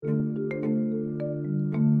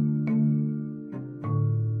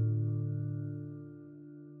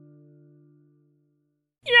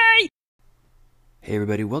Hey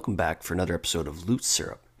everybody, welcome back for another episode of Loot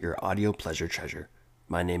Syrup, your audio pleasure treasure.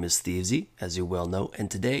 My name is Thievesy, as you well know, and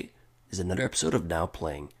today is another episode of Now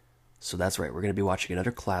Playing. So that's right, we're going to be watching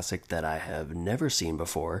another classic that I have never seen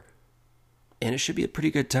before, and it should be a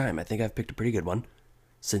pretty good time. I think I've picked a pretty good one.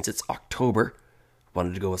 Since it's October,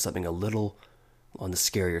 wanted to go with something a little on the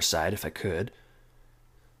scarier side if I could.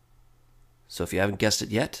 So if you haven't guessed it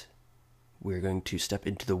yet, we're going to step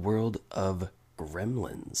into the world of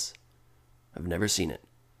Gremlins. I've never seen it.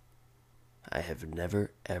 I have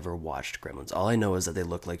never, ever watched Gremlins. All I know is that they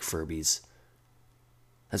look like Furbies.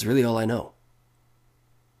 That's really all I know.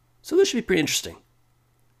 So this should be pretty interesting.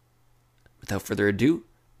 Without further ado,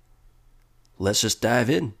 let's just dive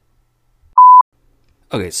in.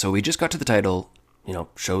 Okay, so we just got to the title,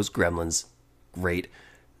 shows Gremlins. Great.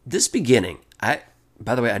 This beginning,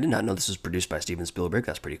 by the way, I did not know this was produced by Steven Spielberg.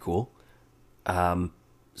 That's pretty cool. So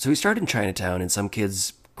we start in Chinatown in some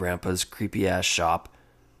kid's grandpa's creepy-ass shop,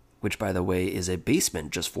 which, by the way, is a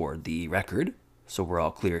basement, just for the record, so we're all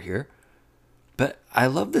clear here. But I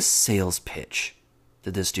love the sales pitch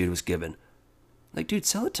that this dude was given. Like, dude,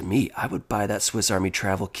 sell it to me. I would buy that Swiss Army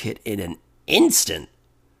travel kit in an instant.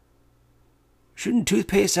 Shooting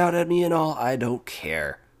toothpaste out at me and all, I don't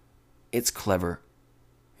care. It's clever.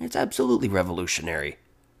 It's absolutely revolutionary.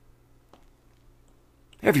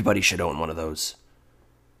 Everybody should own one of those.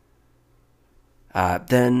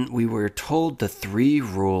 Then we were told the 3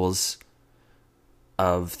 rules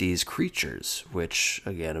of these creatures, which,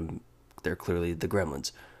 again, they're clearly the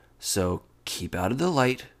gremlins. So, keep out of the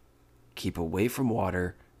light, keep away from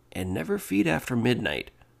water, and never feed after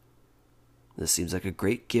midnight. This seems like a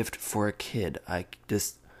great gift for a kid.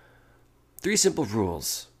 3 simple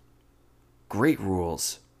rules. Great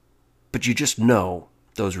rules. But you just know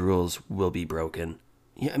those rules will be broken.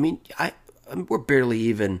 Yeah, we're barely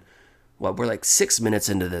even... Well, we're like 6 minutes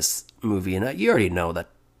into this movie, and you already know that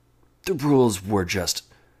the rules were just,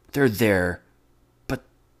 they're there, but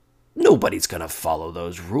nobody's going to follow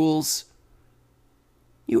those rules.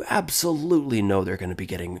 You absolutely know they're going to be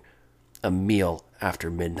getting a meal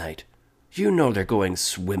after midnight. You know they're going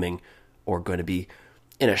swimming or going to be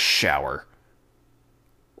in a shower.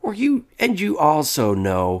 And you also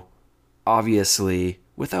know, obviously,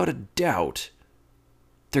 without a doubt,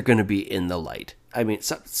 they're going to be in the light.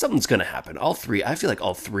 Something's going to happen. I feel like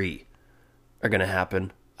all 3 are going to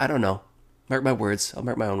happen. I don't know. Mark my words. I'll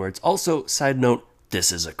mark my own words. Also, side note,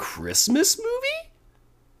 this is a Christmas movie?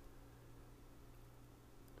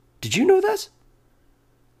 Did you know that?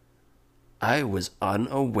 I was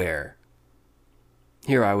unaware.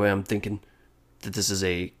 Here I am thinking that this is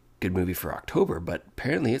a good movie for October, but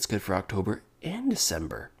apparently it's good for October and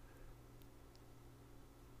December.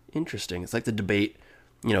 Interesting. It's like the debate...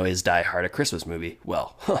 is Die Hard a Christmas movie?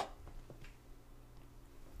 Well,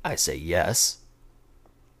 I say yes.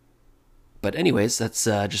 But anyways, that's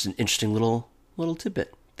just an interesting little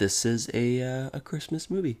tidbit. This is a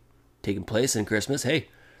Christmas movie. Taking place in Christmas. Hey,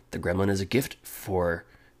 the gremlin is a gift for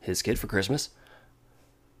his kid for Christmas.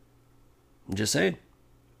 I'm just saying.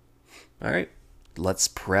 Alright, let's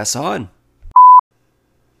press on.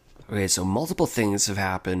 Okay, so multiple things have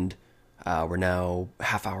happened. We're now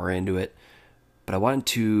half hour into it. But I wanted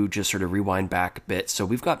to just sort of rewind back a bit. So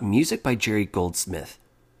we've got music by Jerry Goldsmith.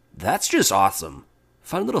 That's just awesome.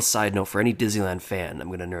 Fun little side note for any Disneyland fan. I'm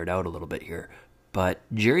going to nerd out a little bit here. But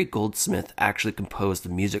Jerry Goldsmith actually composed the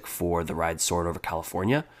music for the ride Soarin' Over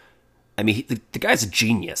California. The guy's a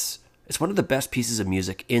genius. It's one of the best pieces of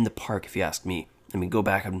music in the park, if you ask me. Go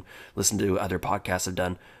back and listen to other podcasts I've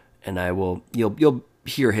done, and you'll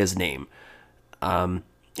hear his name.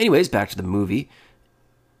 Anyways, back to the movie.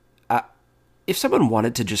 If someone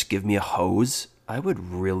wanted to just give me a hose, I would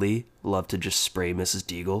really love to just spray Mrs.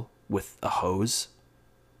 Deagle with a hose.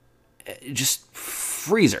 Just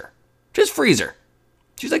freeze her. Just freeze her.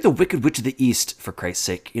 She's like the Wicked Witch of the East, for Christ's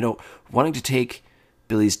sake. Wanting to take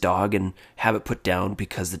Billy's dog and have it put down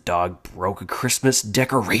because the dog broke a Christmas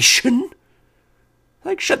decoration?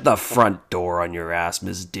 Like, shut the front door on your ass,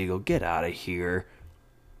 Mrs. Deagle. Get out of here.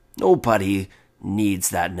 Nobody needs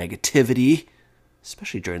that negativity.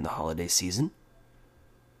 Especially during the holiday season.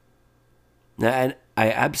 And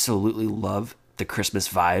I absolutely love the Christmas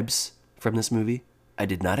vibes from this movie. I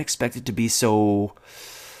did not expect it to be so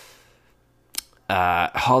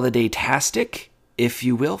holiday-tastic, if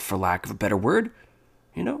you will, for lack of a better word.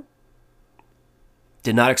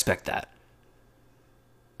 Did not expect that.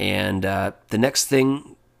 And the next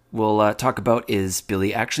thing we'll talk about is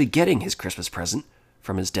Billy actually getting his Christmas present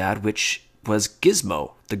from his dad, which was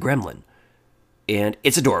Gizmo, the gremlin. And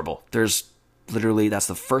it's adorable. There's literally, that's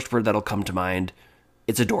the first word that'll come to mind.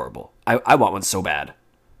 It's adorable. I want one so bad.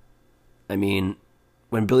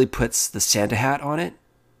 when Billy puts the Santa hat on it,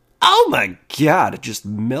 oh my God, it just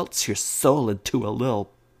melts your soul into a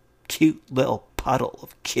little cute little puddle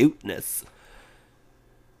of cuteness.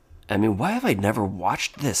 I mean, why have I never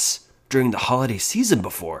watched this during the holiday season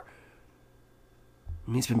before?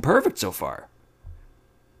 I mean, it's been perfect so far.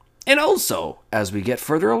 And also, as we get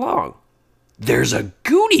further along, there's a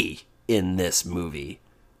Goonie in this movie.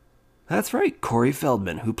 That's right, Corey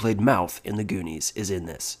Feldman, who played Mouth in The Goonies, is in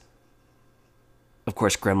this. Of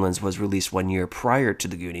course, Gremlins was released 1 year prior to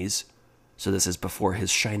The Goonies, so this is before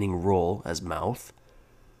his shining role as Mouth.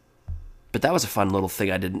 But that was a fun little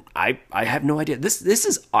thing. I have no idea. This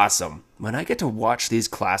is awesome. When I get to watch these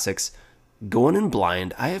classics going in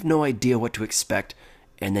blind, I have no idea what to expect,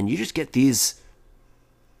 and then you just get these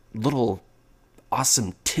little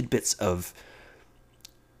awesome tidbits of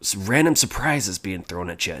random surprises being thrown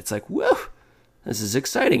at you. It's like, whoa, this is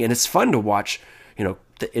exciting. And it's fun to watch, the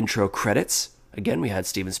intro credits. Again, we had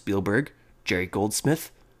Steven Spielberg, Jerry Goldsmith,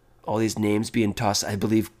 all these names being tossed. I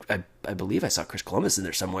believe I saw Chris Columbus in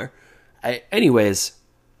there somewhere. Anyways,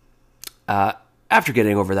 after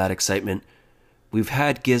getting over that excitement, we've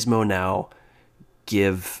had Gizmo now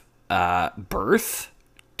give birth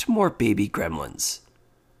to more baby gremlins.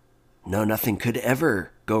 No, nothing could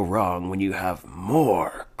ever go wrong when you have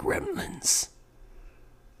more gremlins.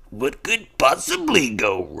 What could possibly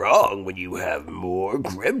go wrong when you have more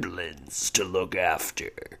gremlins to look after?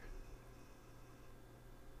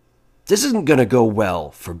 This isn't going to go well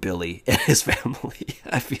for Billy and his family,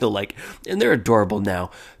 I feel like. And they're adorable now,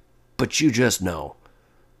 but you just know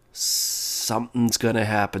something's going to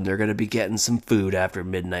happen. They're going to be getting some food after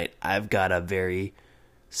midnight. I've got a very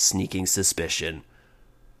sneaking suspicion.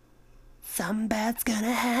 Something bad's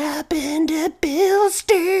gonna happen to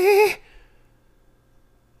Billster.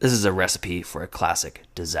 This is a recipe for a classic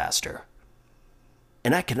disaster.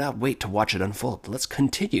 And I cannot wait to watch it unfold. Let's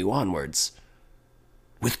continue onwards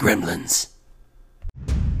with Gremlins.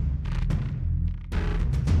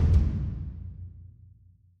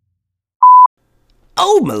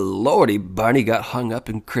 Oh my lordy, Barney got hung up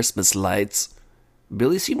in Christmas lights.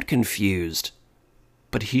 Billy seemed confused,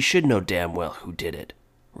 but he should know damn well who did it,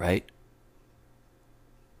 right?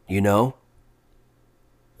 You know?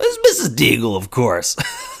 It's Mrs. Deagle, of course.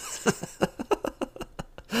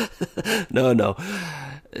 No.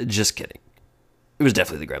 Just kidding. It was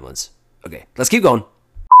definitely the Gremlins. Okay, let's keep going.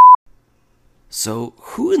 So,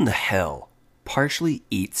 who in the hell partially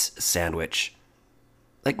eats a sandwich?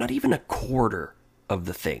 Like, not even a quarter of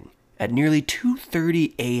the thing at nearly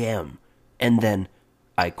 2:30 a.m. and then,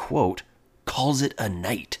 I quote, calls it a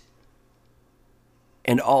night.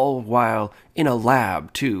 And all while in a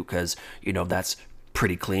lab, too, because, that's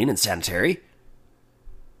pretty clean and sanitary.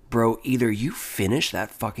 Bro, either you finish that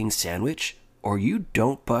fucking sandwich, or you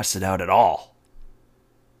don't bust it out at all.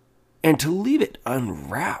 And to leave it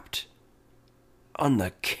unwrapped on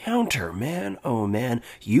the counter, man, oh man,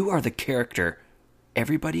 you are the character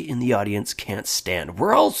everybody in the audience can't stand.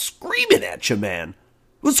 We're all screaming at you, man.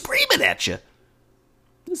 We're screaming at you.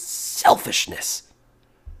 Selfishness.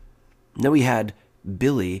 Now we had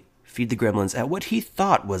Billy feed the gremlins at what he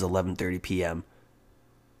thought was 11:30 p.m.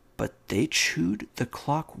 But they chewed the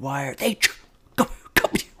clock wire. They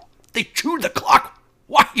chewed the clock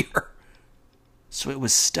wire. So it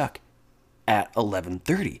was stuck at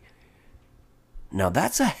 11:30. Now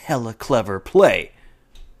that's a hella clever play.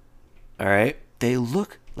 All right? They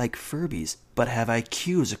look like Furbies, but have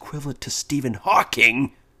IQs equivalent to Stephen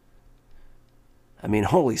Hawking. I mean,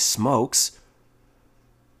 holy smokes.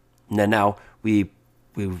 Now we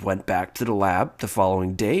went back to the lab the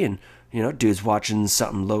following day, and, dude's watching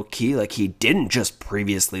something low-key, like he didn't just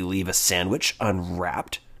previously leave a sandwich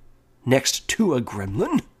unwrapped next to a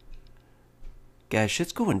gremlin. Guys,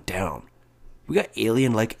 shit's going down. We got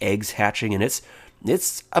alien-like eggs hatching, and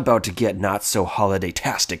it's about to get not so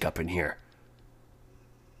holiday-tastic up in here.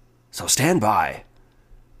 So stand by.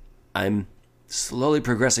 I'm slowly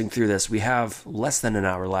progressing through this. We have less than an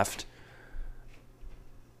hour left.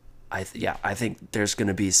 I think there's going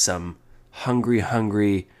to be some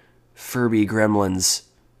hungry Furby gremlins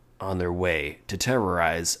on their way to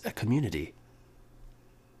terrorize a community.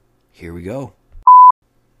 Here we go.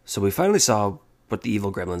 So we finally saw what the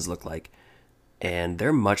evil gremlins look like, and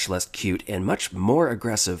they're much less cute and much more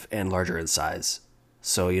aggressive and larger in size.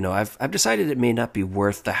 So, I've decided it may not be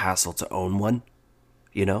worth the hassle to own one.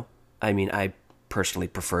 I mean, I personally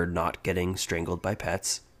prefer not getting strangled by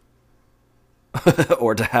pets.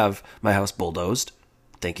 Or to have my house bulldozed.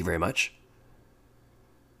 Thank you very much.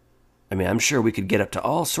 I mean, I'm sure we could get up to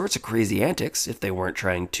all sorts of crazy antics if they weren't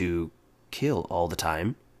trying to kill all the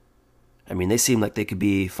time. I mean, they seem like they could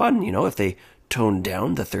be fun, if they tone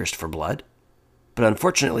down the thirst for blood. But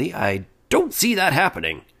unfortunately, I don't see that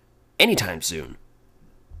happening anytime soon.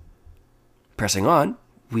 Pressing on,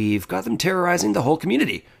 we've got them terrorizing the whole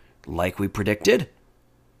community, like we predicted.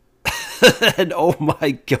 And oh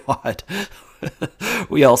my god,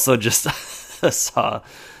 we also just saw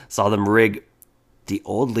them rig the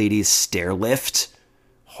old lady's stair lift.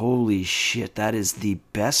 Holy shit, that is the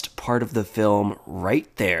best part of the film right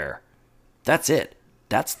there. That's it.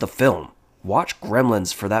 That's the film. Watch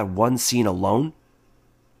Gremlins for that one scene alone,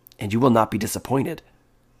 and you will not be disappointed.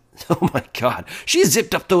 Oh my god. She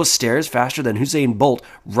zipped up those stairs faster than Usain Bolt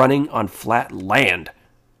running on flat land.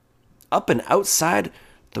 Up and outside,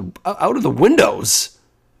 out of the windows.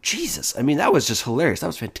 Jesus. I mean, that was just hilarious. That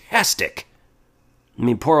was fantastic. I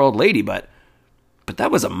mean, poor old lady, but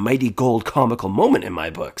that was a mighty gold comical moment in my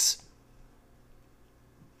books.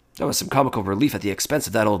 That was some comical relief at the expense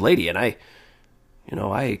of that old lady, and I've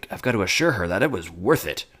got to assure her that it was worth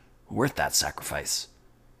it. Worth that sacrifice.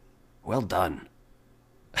 Well done.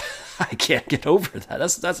 I can't get over that.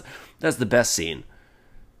 That's the best scene.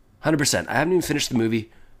 100%. I haven't even finished the movie.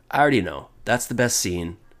 I already know. That's the best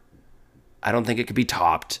scene. I don't think it could be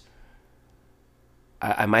topped.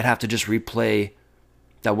 I might have to just replay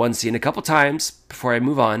that one scene a couple times before I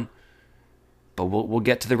move on. But we'll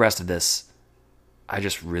get to the rest of this. I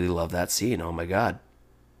just really love that scene. Oh my god.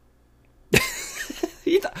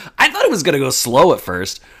 I thought it was going to go slow at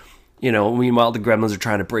first. Meanwhile the gremlins are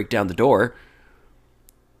trying to break down the door.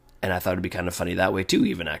 And I thought it'd be kind of funny that way too,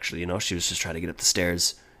 even actually. She was just trying to get up the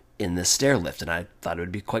stairs in this stair lift. And I thought it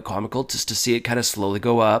would be quite comical just to see it kind of slowly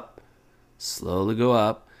go up.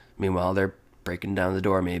 Meanwhile, they're breaking down the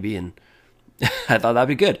door maybe. And I thought that'd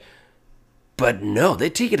be good. But no,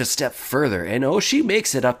 they take it a step further. And she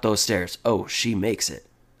makes it up those stairs. She makes it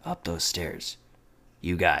up those stairs.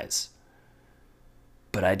 You guys.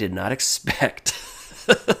 But I did not expect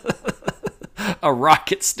a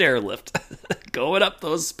rocket stair lift going up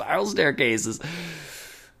those spiral staircases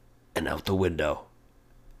and out the window.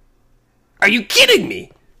 Are you kidding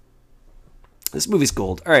me? This movie's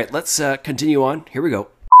gold. All right, let's continue on. Here we go.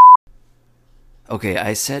 Okay,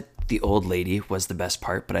 I said the old lady was the best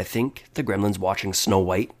part, but I think the Gremlins watching Snow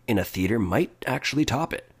White in a theater might actually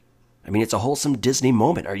top it. I mean, it's a wholesome Disney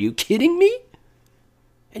moment. Are you kidding me?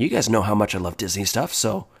 And you guys know how much I love Disney stuff,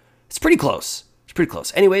 so it's pretty close.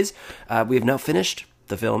 Anyways, we have now finished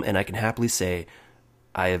the film, and I can happily say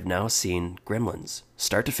I have now seen Gremlins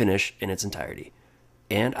start to finish in its entirety.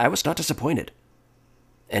 And I was not disappointed.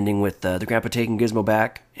 Ending with the grandpa taking Gizmo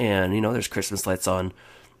back, and, there's Christmas lights on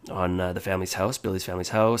the family's house, Billy's family's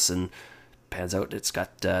house, and pans out, it's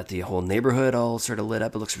got the whole neighborhood all sort of lit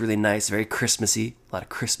up. It looks really nice, very Christmassy, a lot of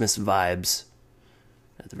Christmas vibes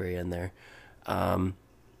at the very end there.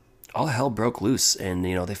 All hell broke loose, and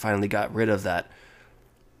they finally got rid of that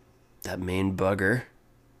main bugger.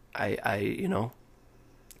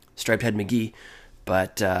 Striped Head McGee,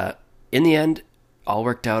 but in the end, all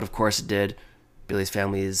worked out. Of course, it did. Billy's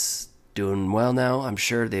family is doing well now. I'm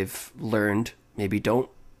sure they've learned. Maybe don't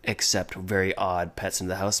accept very odd pets into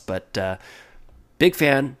the house, but big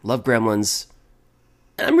fan. Love Gremlins.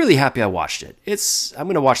 And I'm really happy I watched it. I'm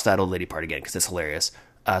going to watch that old lady part again because it's hilarious.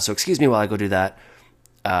 So excuse me while I go do that.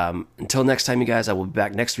 Until next time, you guys, I will be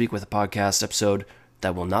back next week with a podcast episode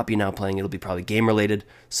that will not be now playing. It'll be probably game related.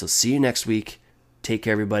 So see you next week. Take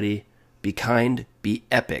care, everybody. Be kind, be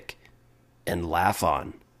epic, and laugh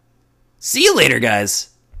on. See you later, guys.